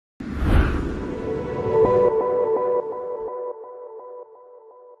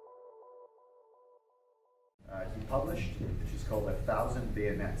published, which is called A Thousand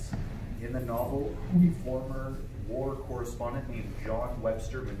Bayonets. In the novel, a former war correspondent named John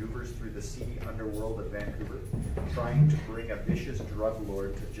Webster maneuvers through the seedy underworld of Vancouver, trying to bring a vicious drug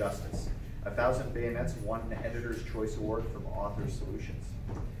lord to justice. A Thousand Bayonets won the Editor's Choice Award from Author Solutions.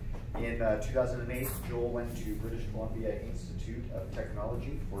 In 2008, Joel went to British Columbia Institute of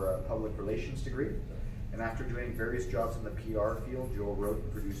Technology for a public relations degree. And after doing various jobs in the PR field, Joel wrote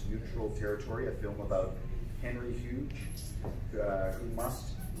and produced Neutral Territory, a film about Henry Hughes, who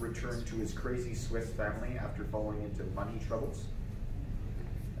must return to his crazy Swiss family after falling into money troubles.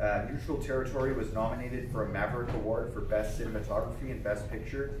 Neutral Territory was nominated for a Maverick Award for Best Cinematography and Best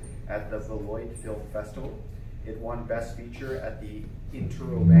Picture at the Beloit Film Festival. It won Best Feature at the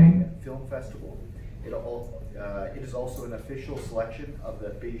Interrobang Film Festival. It is also an official selection of the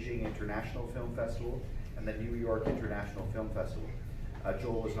Beijing International Film Festival and the New York International Film Festival.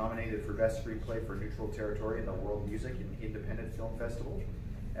 Joel was nominated for Best Screenplay for Neutral Territory in the World Music and Independent Film Festival.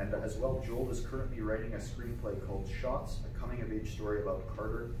 And as well, Joel is currently writing a screenplay called Shots, a coming-of-age story about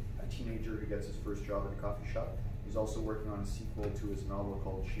Carter, a teenager who gets his first job in a coffee shop. He's also working on a sequel to his novel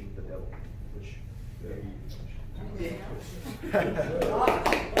called Shame the Devil, which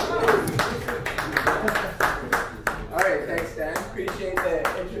All right, thanks, Dan. Appreciate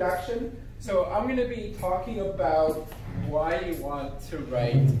the introduction. So I'm going to be talking about why you want to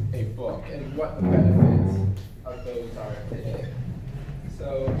write a book and what the benefits of those are today.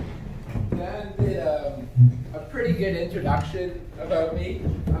 So Dan did a pretty good introduction about me,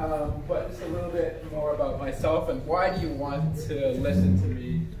 but just a little bit more about myself and why do you want to listen to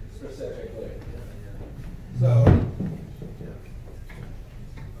me specifically.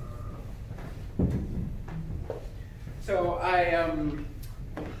 So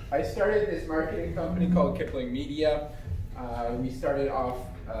I started this marketing company called Kipling Media. We started off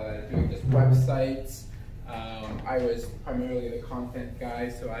doing just websites. I was primarily the content guy,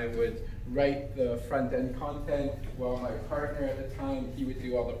 so I would write the front-end content while my partner at the time, he would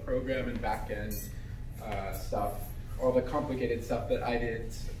do all the program and back-end stuff, all the complicated stuff that I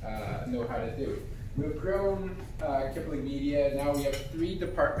didn't know how to do. We've grown Kipling Media. Now we have 3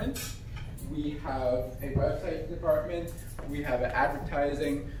 departments. We have a website department. We have an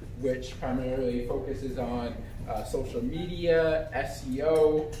advertising, which primarily focuses on social media,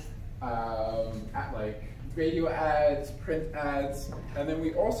 SEO, like radio ads, print ads, and then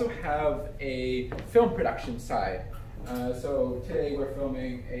we also have a film production side. So today we're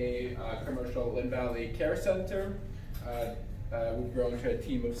filming a commercial Lynn Valley Care Center. We've grown to a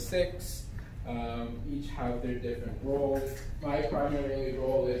team of 6. Each have their different roles. My primary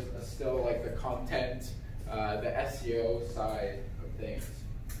role is still like the content, the SEO side of things.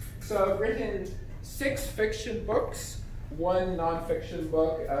 So I've written 6 fiction books, 1 nonfiction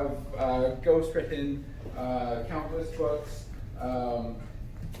book. I've ghostwritten countless books.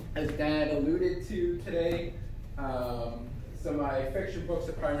 As Dan alluded to today, so my fiction books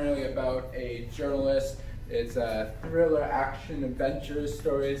are primarily about a journalist. It's thriller, action, adventure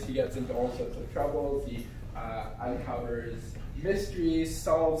stories. He gets into all sorts of troubles. He uncovers mysteries,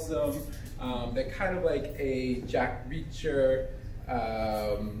 solves them. They're kind of like a Jack Reacher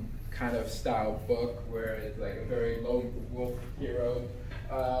kind of style book where it's like a very lone wolf hero.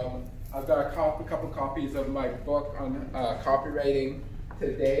 I've got a couple copies of my book on copywriting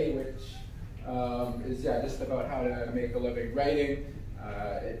today, which is just about how to make a living writing.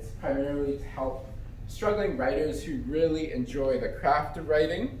 It's primarily to help struggling writers who really enjoy the craft of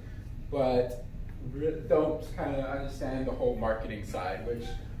writing, but don't kind of understand the whole marketing side, which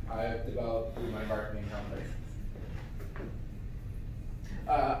I've developed through my marketing company.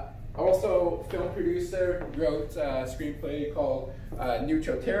 Also, film producer, wrote a screenplay called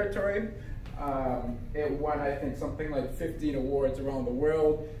Neutral Territory. It won, I think, something like 15 awards around the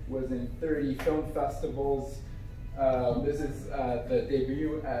world, was in 30 film festivals. This is the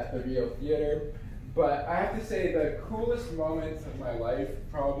debut at the Rio Theater. But I have to say the coolest moment of my life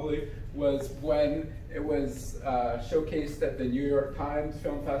probably was when it was showcased at the New York Times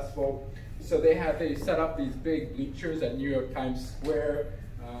Film Festival. So they set up these big bleachers at New York Times Square.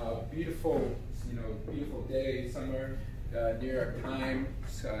 Beautiful, beautiful day, summer, New York Times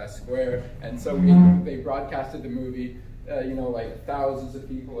Square. And so they broadcasted the movie. Like thousands of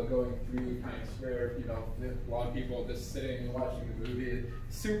people are going through Times Square. A lot of people just sitting and watching the movie.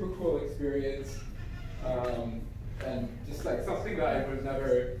 Super cool experience. And just like something that I would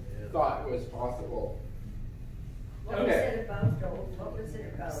never thought was possible. What was it about, Joel? What was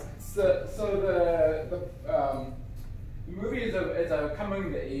it about? So the movie is a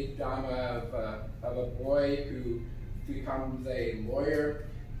coming-of-age drama of a boy who becomes a lawyer.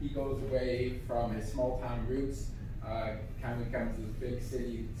 He goes away from his small-town roots kind of becomes this big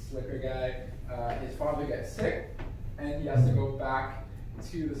city slicker guy. His father gets sick, and he has to go back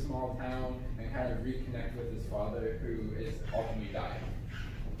to the small town and kind of reconnect with his father, who is ultimately dying.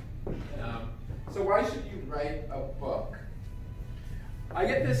 So why should you write a book? I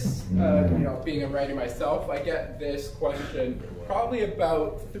get this, being a writer myself, I get this question probably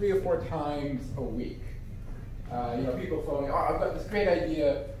about 3 or 4 times a week. People phoning, oh, I've got this great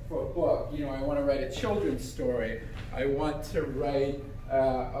idea for a book. I want to write a children's story. I want to write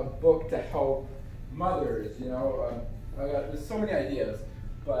a book to help mothers. There's so many ideas.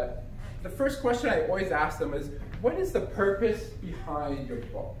 But the first question I always ask them is, what is the purpose behind your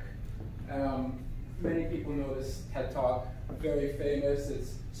book? Many people know this TED Talk, very famous.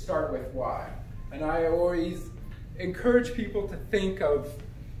 It's start with why. And I always encourage people to think of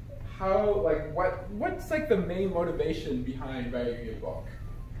what's the main motivation behind writing your book.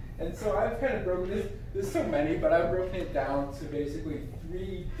 And so I've kind of broken this, there's so many, but I've broken it down to basically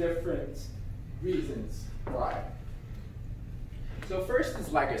 3 different reasons why. So first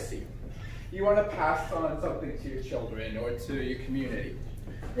is legacy. You want to pass on something to your children or to your community,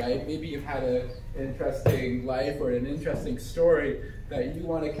 right? Maybe you've had an interesting life or an interesting story that you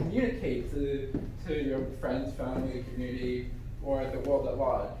want to communicate to your friends, family, community, or the world at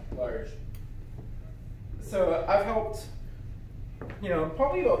large. So I've helped,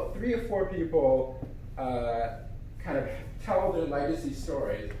 probably about 3 or 4 people kind of tell their legacy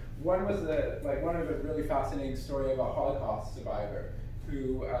stories. One was one of a really fascinating story of a Holocaust survivor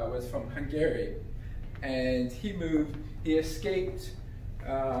who was from Hungary, and he escaped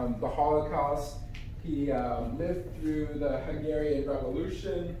the Holocaust. He lived through the Hungarian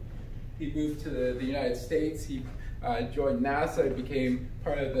Revolution. He moved to the United States. He joined NASA, became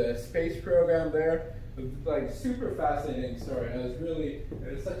part of the space program there. It was super fascinating story. And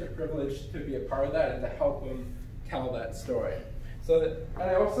it was such a privilege to be a part of that and to help him tell that story. And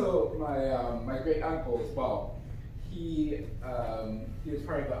I also, my great uncle as well, he was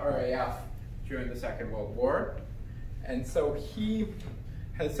part of the RAF during the Second World War. And so he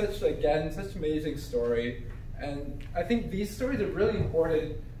has such amazing story. And I think these stories are really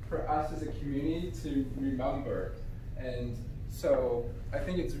important for us as a community to remember. And so I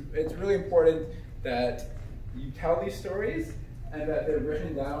think it's really important that you tell these stories and that they're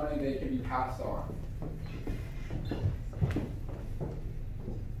written down and they can be passed on.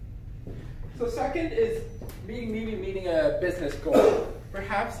 So second is meeting a business goal.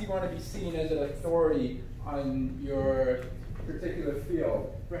 Perhaps you want to be seen as an authority on your particular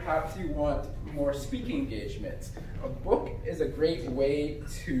field. Perhaps you want more speaking engagements. A book is a great way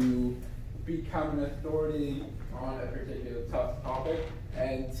to become an authority on a particular topic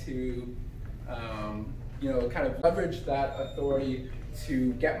and to kind of leverage that authority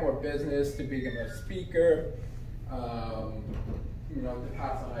to get more business, to become a speaker, to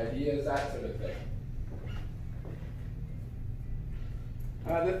pass on ideas, that sort of thing.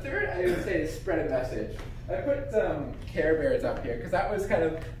 The third, I would say, is spread a message. I put Care Bears up here because that was kind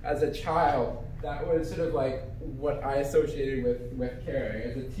of, as a child, that was sort of like what I associated with caring.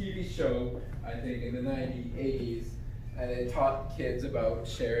 It was a TV show, I think, in the 80s, and it taught kids about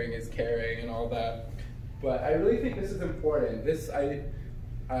sharing is caring and all that. But I really think this is important. I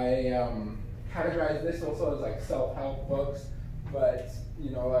categorize this also as self-help books, but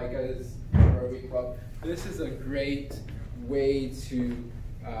as Rotary Club, this is a great way to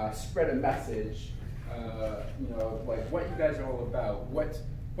spread a message. What you guys are all about, what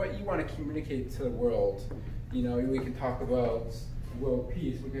you want to communicate to the world. We can talk about world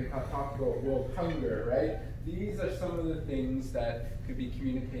peace, we can talk about world hunger, right? These are some of the things that could be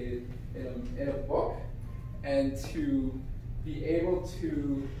communicated in a book and to be able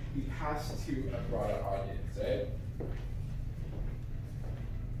to be passed to a broader audience, right?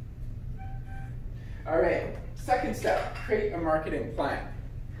 All right, second step, create a marketing plan.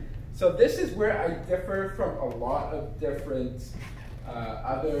 So this is where I differ from a lot of different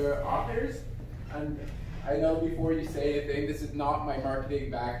other authors. And I know before you say anything, this is not my marketing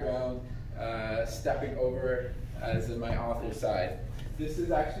background, stepping over as in my author side. This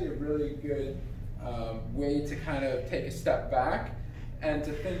is actually a really good way to kind of take a step back and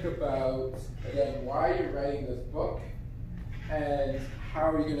to think about, again, why you're writing this book and how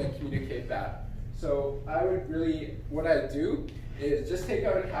are you going to communicate that. So what I do is just take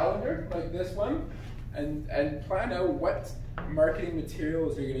out a calendar like this one and plan out what marketing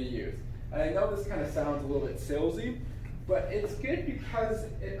materials you're going to use. And I know this kind of sounds a little bit salesy, but it's good because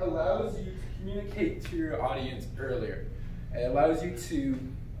it allows you to communicate to your audience earlier. It allows you to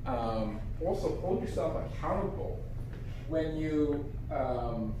also hold yourself accountable when you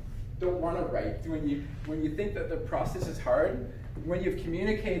don't want to write, when you think that the process is hard, when you've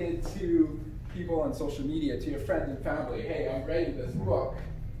communicated to people on social media, to your friends and family, hey, I'm writing this book,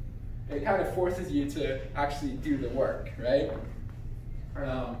 it kind of forces you to actually do the work, right?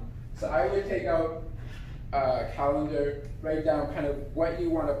 So I would take out a calendar, write down kind of what you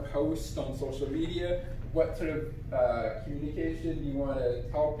want to post on social media, what sort of communication you want to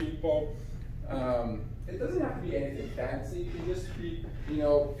tell people. It doesn't have to be anything fancy. It can just be,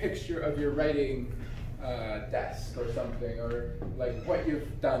 picture of your writing desk or something, or like what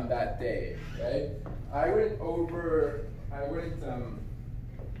you've done that day, right? I wouldn't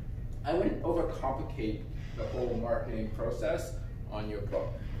overcomplicate the whole marketing process on your book.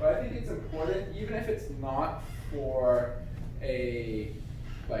 But I think it's important, even if it's not for if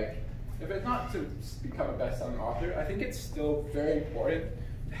it's not to become a best-selling author, I think it's still very important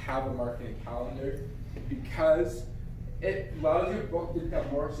to have a marketing calendar, because it allows your book to become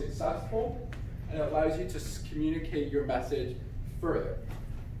more successful, and it allows you to communicate your message further.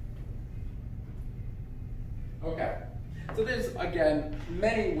 Okay, so there's, again,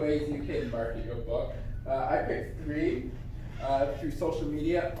 many ways you can market your book. I picked 3. Through social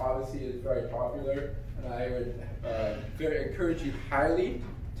media, obviously, is very popular, and I would encourage you highly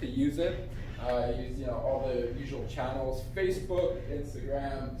to use it. Use all the usual channels: Facebook,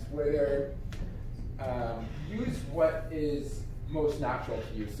 Instagram, Twitter. Use what is most natural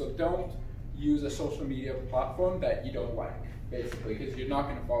to you. So don't use a social media platform that you don't like, basically, because you're not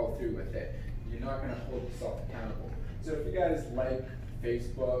going to follow through with it. You're not going to hold yourself accountable. So if you guys like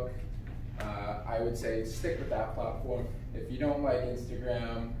Facebook, I would say stick with that platform. If you don't like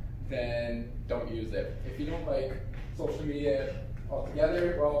Instagram, then don't use it. If you don't like social media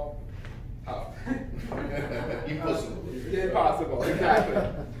altogether, well, Impossible. Impossible, exactly.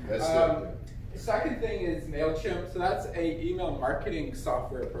 That's Second thing is MailChimp. So that's a email marketing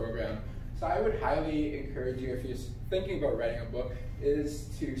software program. So I would highly encourage you, if you're thinking about writing a book, is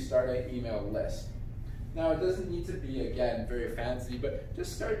to start an email list. Now, it doesn't need to be, again, very fancy, but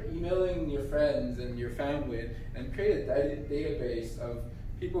just start emailing your friends and your family and create a database of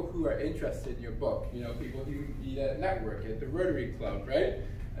people who are interested in your book. People who meet at network, at the Rotary Club, right?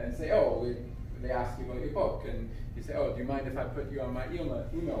 And say, they ask you about your book, and you say, do you mind if I put you on my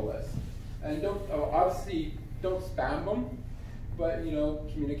email list? And obviously, don't spam them, but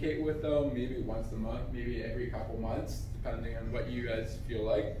communicate with them maybe once a month, maybe every couple months, depending on what you guys feel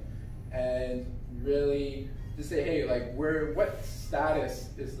like. And really just say, hey, what status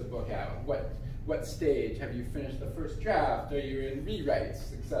is the book at? What stage? Have you finished the first draft? Are you in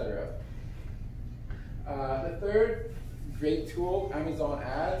rewrites, etc.? The third great tool, Amazon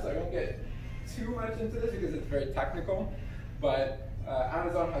Ads. I won't get too much into this because it's very technical, but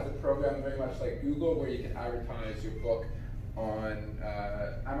Amazon has a program very much like Google where you can advertise your book on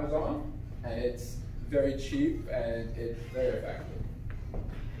Amazon, and it's very cheap and it's very effective.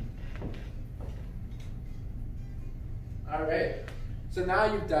 All right, so now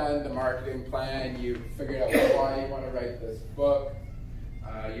you've done the marketing plan, you've figured out why you want to write this book,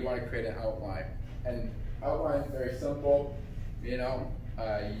 you want to create an outline. And outline is very simple, you can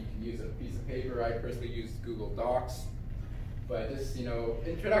use a piece of paper. I personally use Google Docs, but just,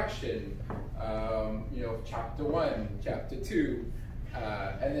 introduction, chapter 1, chapter 2,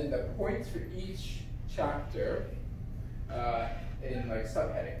 and then the points for each chapter in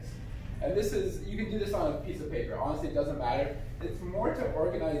subheadings. And you can do this on a piece of paper. Honestly, it doesn't matter. It's more to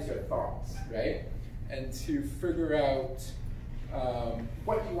organize your thoughts, right? And to figure out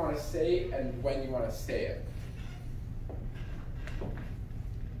what you want to say and when you want to say it.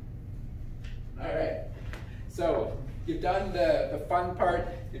 All right. So you've done the fun part.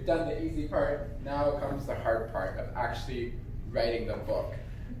 You've done the easy part. Now comes the hard part of actually writing the book.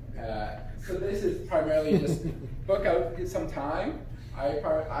 So this is primarily just book out some time.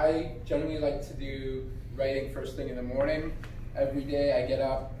 I generally like to do writing first thing in the morning. Every day I get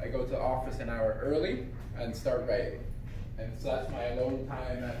up, I go to the office an hour early and start writing. And so that's my alone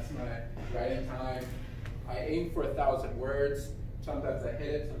time, that's my writing time. I aim for 1,000 words. Sometimes I hit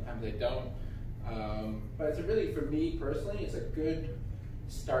it, sometimes I don't. But it's really, for me personally, it's a good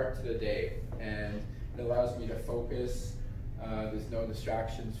start to the day. And it allows me to focus. There's no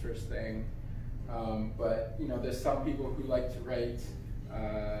distractions first thing. But there's some people who like to write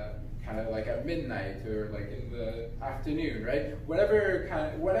kind of like at midnight or like in the afternoon, right? Whatever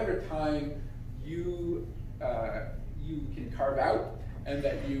time you can carve out and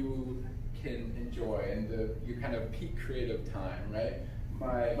that you can enjoy, and you kind of peak creative time, right?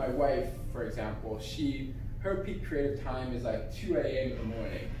 My wife, for example, her peak creative time is like 2 a.m. in the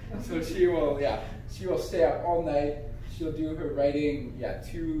morning. So she will stay up all night. she'll do her writing,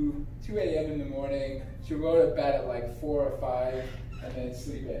 2 a.m. in the morning. She'll go to bed at like 4 or 5 and then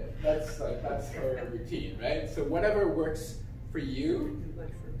sleep in. That's her routine, right? So whatever works for you,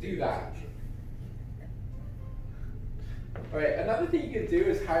 do that. All right, another thing you can do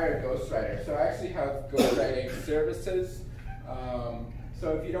is hire a ghostwriter. So I actually have ghostwriting services.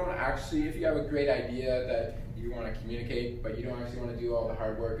 So if you have a great idea that you want to communicate, but you don't actually want to do all the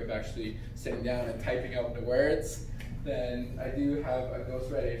hard work of actually sitting down and typing out the words, then I do have a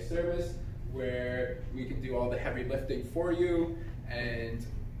ghostwriting service where we can do all the heavy lifting for you, and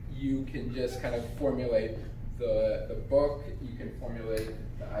you can just kind of formulate the book, you can formulate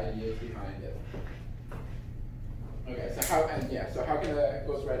the ideas behind it. Okay, so how can a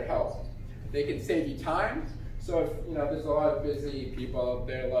ghostwriter help? They can save you time. So if there's a lot of busy people out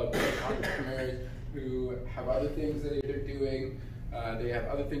there, a lot of entrepreneurs who have other things that they're doing, they have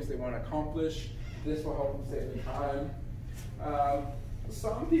other things they want to accomplish. This will help them save them time.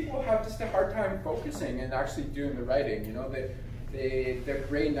 Some people have just a hard time focusing and actually doing the writing. Their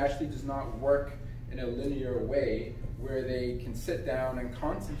brain actually does not work in a linear way where they can sit down and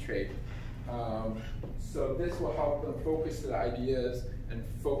concentrate. So this will help them focus the ideas and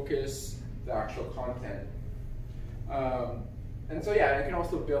focus the actual content. And so it can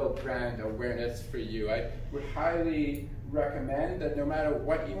also build brand awareness for you. I would highly recommend that no matter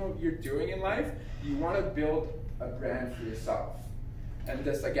what you're doing in life, you want to build a brand for yourself. And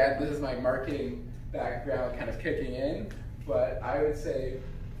this is my marketing background kind of kicking in, but I would say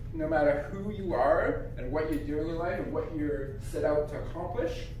no matter who you are and what you're doing in life and what you're set out to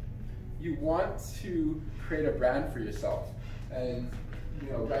accomplish, you want to create a brand for yourself. And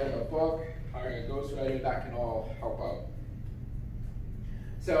writing a book, hiring a ghostwriter, that can all help out.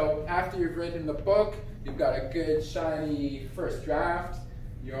 So after you've written the book, you've got a good, shiny first draft,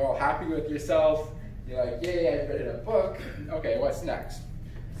 you're all happy with yourself, you're like, yay, I've written a book, okay, what's next?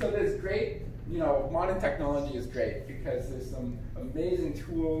 So there's great, modern technology is great because there's some amazing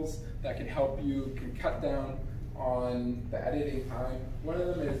tools that can help you, can cut down on the editing time. One of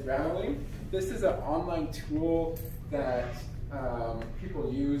them is Grammarly. This is an online tool that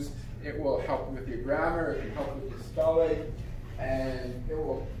people use. It will help with your grammar, it can help with your spelling, and it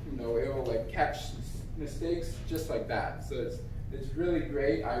will, like catch mistakes just like that. So it's really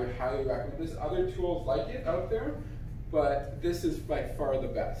great. I would highly recommend. There's other tools like it out there, but this is by far the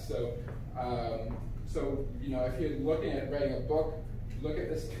best. So, if you're looking at writing a book, look at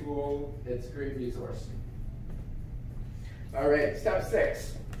this tool. It's a great resource. All right, step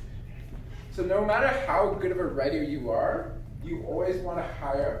 6. So no matter how good of a writer you are, you always want to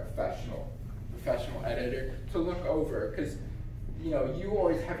hire a professional editor to look over, because you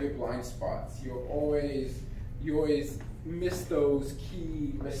always have your blind spots. You always miss those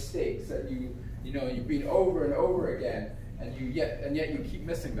key mistakes that you read over and over again, and yet you keep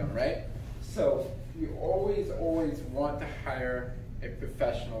missing them, right? So you always want to hire a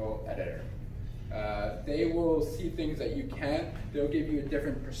professional editor. They will see things that you can't. They'll give you a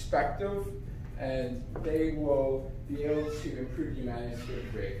different perspective, and they will be able to improve your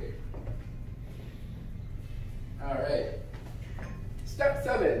manuscript greatly. All right. Step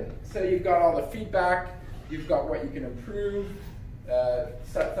 7. So you've got all the feedback. You've got what you can improve.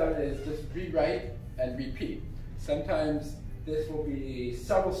 Step 7 is just rewrite and repeat. Sometimes this will be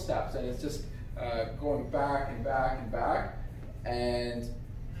several steps, and it's just going back and back and back, and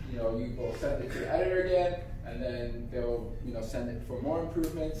you will send it to your editor again, and then they'll send it for more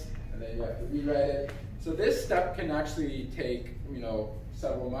improvements, and then you have to rewrite it. So this step can actually take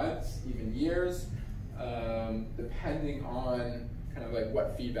several months, even years, depending on kind of like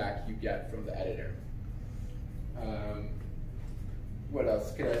what feedback you get from the editor. What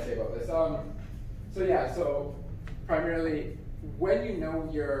else can I say about this? So primarily when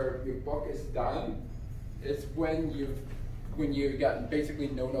your book is done, it's when you've gotten basically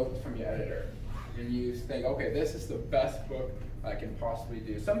no notes from your editor, and you think, okay, this is the best book I can possibly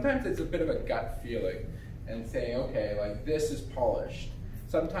do. Sometimes it's a bit of a gut feeling and saying, okay, like this is polished.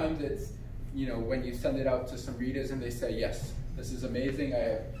 Sometimes it's when you send it out to some readers and they say, yes, this is amazing, I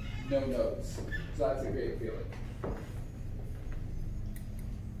have no notes. So that's a great feeling.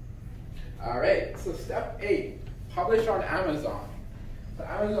 All right, so step 8, publish on Amazon. So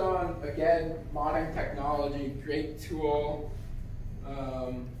Amazon, again, modern technology, great tool.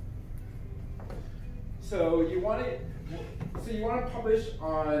 So you want to publish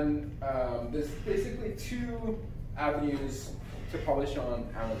on, there's basically 2 avenues to publish on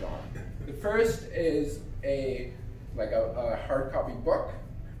Amazon. The first is a hard copy book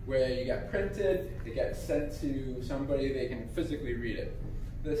where you get printed, it gets sent to somebody, they can physically read it.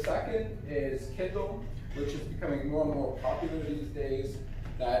 The second is Kindle, which is becoming more and more popular these days.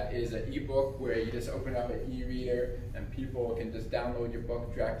 That is an ebook where you just open up an e-reader and people can just download your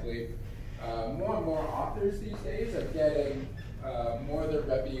book directly. More and more authors these days are getting more of their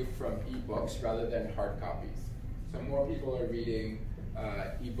revenue from ebooks rather than hard copies. So more people are reading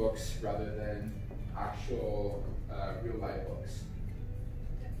ebooks rather than actual real life books.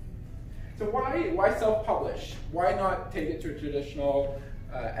 So why self-publish? Why not take it to a traditional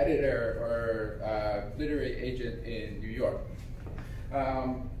editor or literary agent in New York?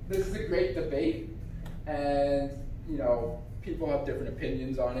 This is a great debate, and people have different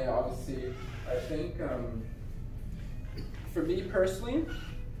opinions on it. Obviously, I think for me personally,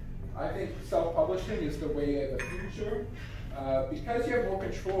 I think self-publishing is the way of the future because you have more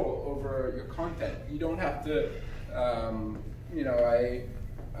control over your content. You don't have to,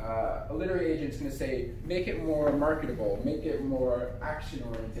 a literary agent's going to say, make it more marketable, make it more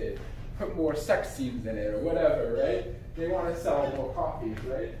action-oriented, put more sex scenes in it, or whatever, right? They want to sell more copies,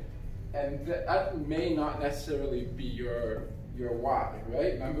 right? And that may not necessarily be your why,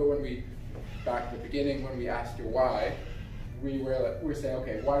 right? Remember when back at the beginning, when we asked your why, we were saying,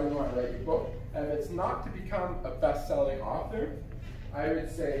 okay, why do you want to write your book? And if it's not to become a best-selling author, I would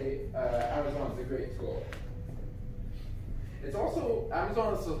say Amazon is a great tool. It's also,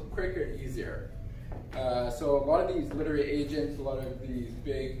 Amazon is quicker, easier. So a lot of these literary agents, a lot of these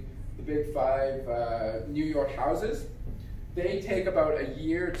the big five New York houses, they take about a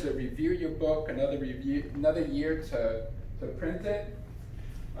year to review your book, another year to print it.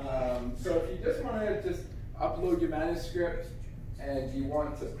 So if you just want to upload your manuscript and you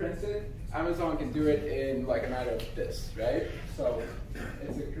want to print it, Amazon can do it in like a matter of this, right? So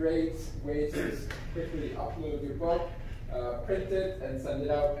it's a great way to just quickly upload your book, print it, and send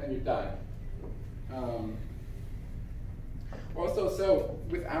it out, and you're done. Also, so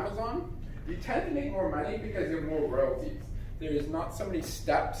with Amazon, you tend to make more money because you have more royalties. There is not so many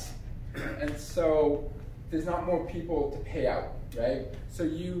steps, and so there's not more people to pay out, right? So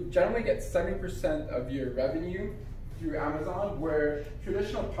you generally get 70% of your revenue through Amazon, where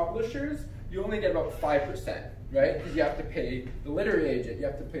traditional publishers, you only get about 5%, right? Because you have to pay the literary agent, you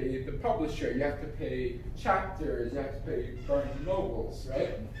have to pay the publisher, you have to pay chapters, you have to pay Barnes & Nobles,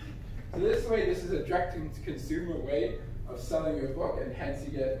 right? So this is a direct-to-consumer way of selling your book, and hence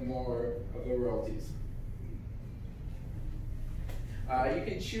you get more of the royalties. You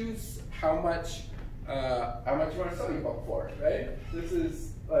can choose how much you want to sell your book for, right? This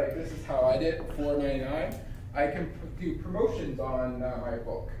is how I did, $4.99. I can do promotions on my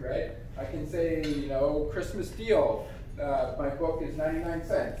book, right? I can say, Christmas deal, my book is 99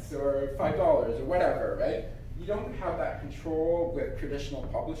 cents or $5 or whatever, right? You don't have that control with traditional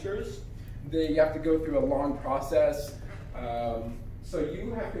publishers. You have to go through a long process. So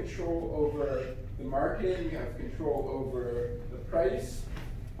you have control over the marketing, you have control over the price.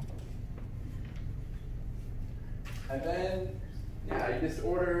 And then, yeah, you just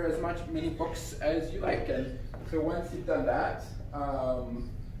order as many books as you like. And so once you've done that,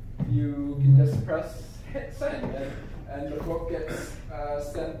 you can just hit send, and the book gets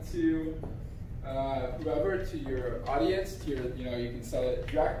sent to whoever, to your audience, to your, you can sell it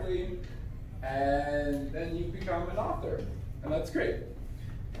directly, and then you become an author, and that's great.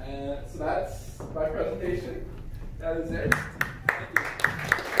 So that's my presentation. That is it.